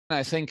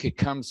I think it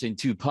comes in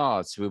two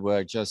parts. We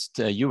were just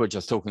you were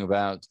just talking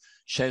about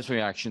Shell's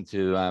reaction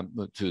to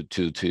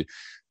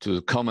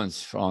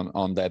comments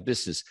on their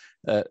business.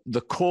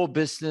 The core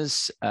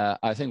business,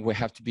 I think we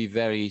have to be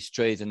very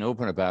straight and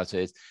open about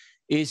it,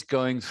 is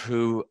going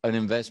through an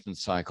investment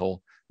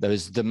cycle. There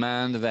is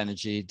demand of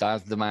energy.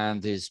 That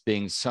demand is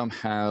being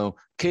somehow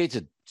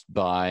catered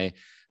by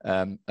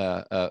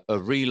a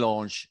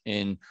relaunch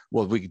in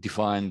what we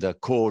define the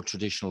core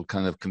traditional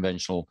kind of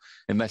conventional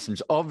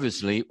investments,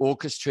 obviously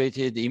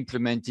orchestrated,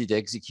 implemented,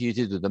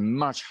 executed with a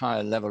much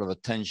higher level of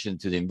attention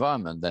to the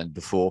environment than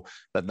before,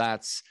 but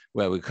that's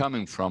where we're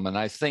coming from. And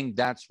I think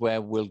that's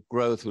where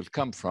growth will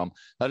come from,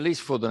 at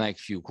least for the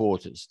next few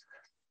quarters.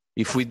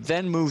 If we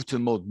then move to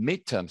more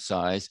midterm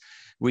size,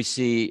 we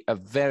see a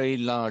very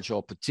large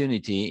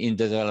opportunity in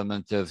the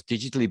development of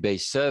digitally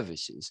based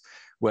services,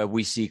 where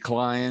we see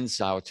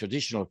clients, our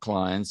traditional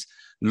clients,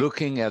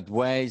 looking at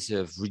ways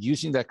of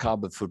reducing their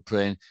carbon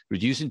footprint,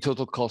 reducing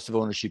total cost of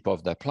ownership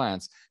of their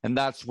plants. And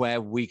that's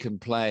where we can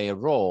play a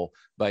role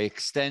by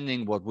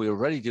extending what we're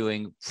already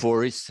doing,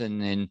 for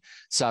instance, in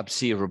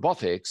subsea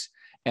robotics,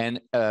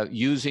 and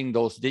using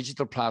those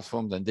digital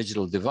platforms and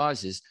digital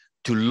devices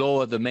to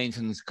lower the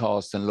maintenance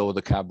costs and lower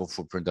the carbon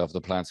footprint of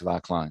the plants of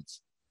our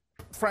clients.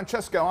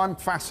 Francesco, I'm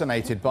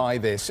fascinated by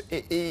this.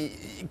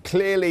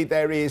 Clearly,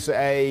 there is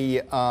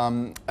a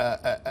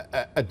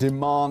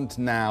demand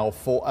now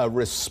for a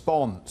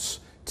response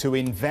to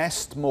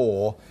invest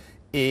more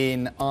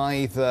in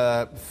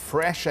either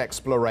fresh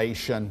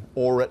exploration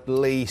or at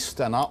least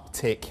an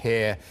uptick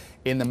here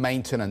in the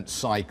maintenance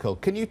cycle.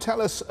 Can you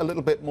tell us a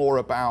little bit more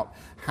about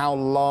how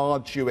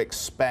large you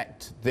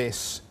expect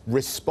this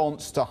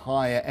response to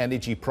higher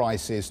energy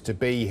prices to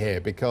be here?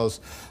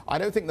 Because I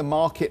don't think the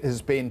market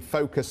has been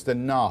focused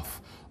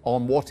enough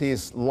on what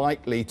is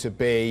likely to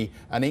be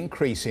an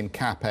increase in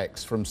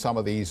capex from some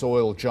of these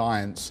oil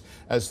giants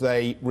as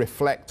they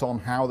reflect on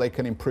how they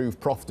can improve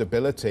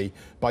profitability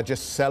by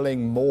just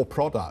selling more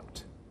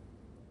product.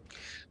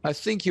 I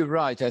think you're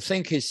right. I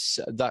think it's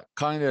that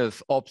kind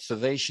of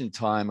observation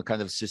time, a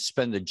kind of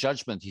suspended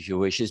judgment, if you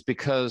wish, is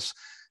because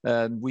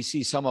we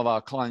see some of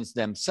our clients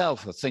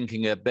themselves are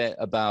thinking a bit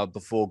about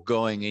before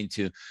going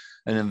into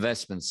an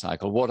investment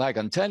cycle. What I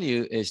can tell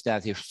you is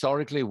that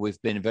historically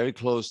we've been very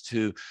close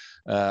to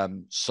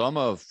some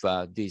of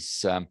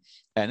these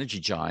energy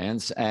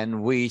giants,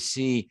 and we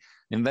see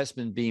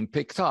investment being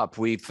picked up.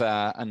 We've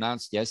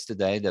announced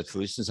yesterday that,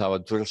 for instance, our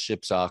drill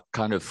ships are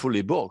kind of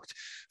fully booked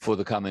for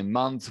the coming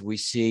month. We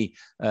see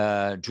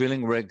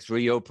drilling rigs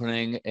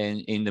reopening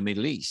in the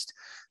Middle East.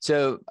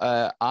 So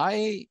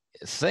I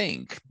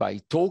think by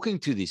talking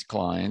to these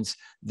clients,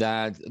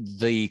 that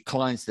the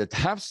clients that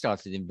have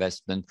started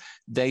investment,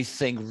 they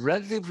think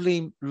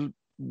relatively,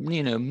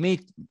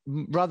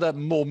 rather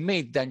more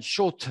mid than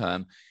short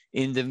term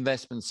in the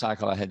investment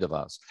cycle ahead of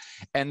us.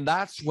 And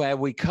that's where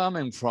we're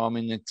coming from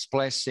in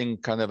expressing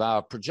kind of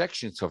our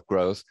projections of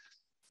growth,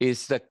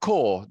 is the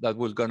core that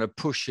we're going to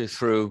push you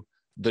through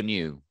the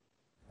new.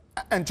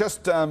 And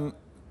just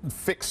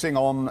fixing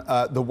on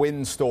the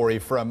wind story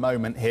for a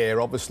moment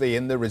here. Obviously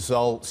in the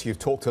results you've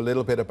talked a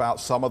little bit about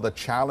some of the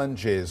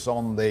challenges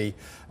on the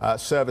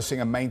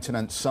servicing and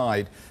maintenance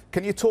side.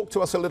 Can you talk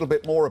to us a little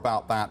bit more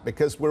about that?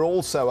 Because we're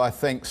also, I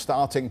think,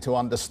 starting to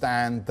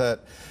understand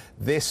that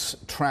this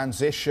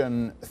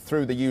transition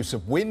through the use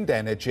of wind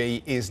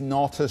energy is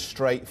not as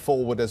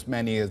straightforward as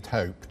many had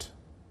hoped.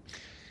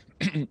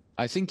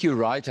 I think you're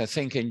right. I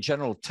think in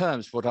general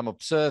terms, what I'm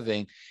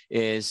observing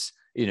is,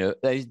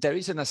 there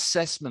is an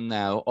assessment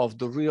now of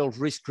the real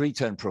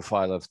risk-return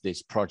profile of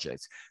these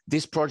projects.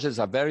 These projects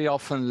are very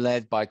often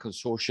led by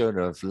consortia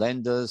of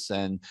lenders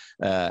and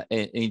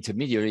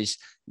intermediaries.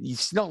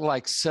 It's not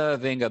like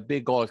serving a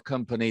big oil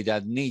company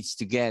that needs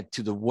to get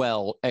to the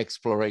well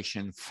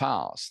exploration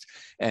fast.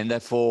 And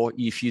therefore,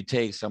 if you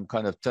take some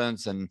kind of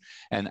turns and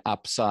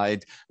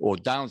upside or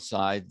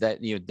downside, that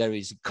there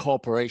is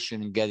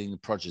cooperation in getting the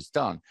projects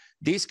done.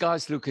 These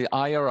guys look at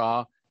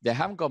IRR. They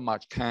haven't got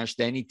much cash.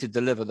 They need to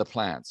deliver the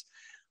plans.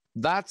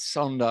 That's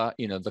on the,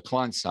 the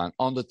client side.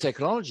 On the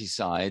technology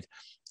side,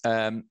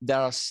 there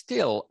are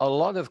still a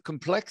lot of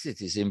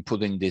complexities in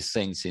putting these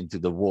things into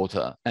the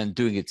water and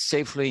doing it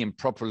safely and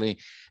properly.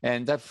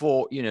 And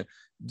therefore,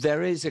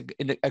 there is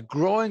a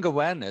growing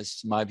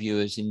awareness, my view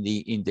is in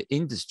the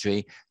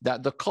industry,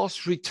 that the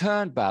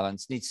cost-return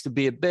balance needs to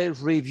be a bit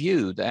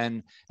reviewed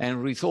and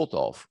rethought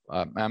of.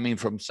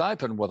 From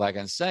Saipem, what I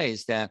can say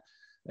is that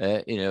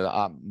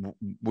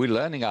we're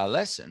learning our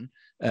lesson.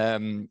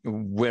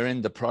 We're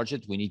in the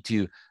project. We need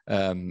to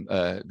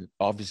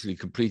obviously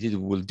complete it.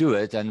 We'll do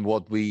it. And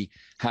what we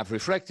have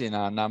reflected in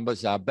our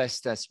numbers are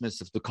best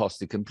estimates of the cost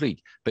to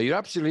complete. But you're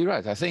absolutely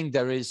right. I think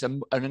there is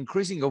an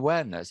increasing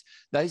awareness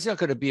that it's not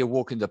going to be a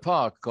walk in the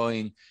park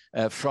going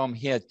from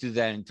here to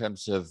there in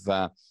terms of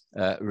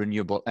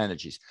renewable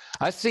energies.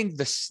 I think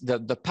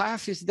the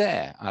path is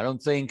there. I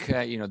don't think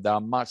there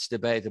are much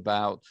debate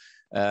about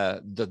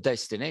the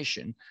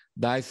destination,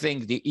 but I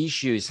think the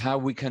issue is how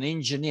we can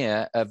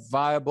engineer a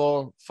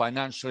viable,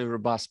 financially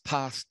robust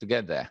path to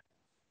get there.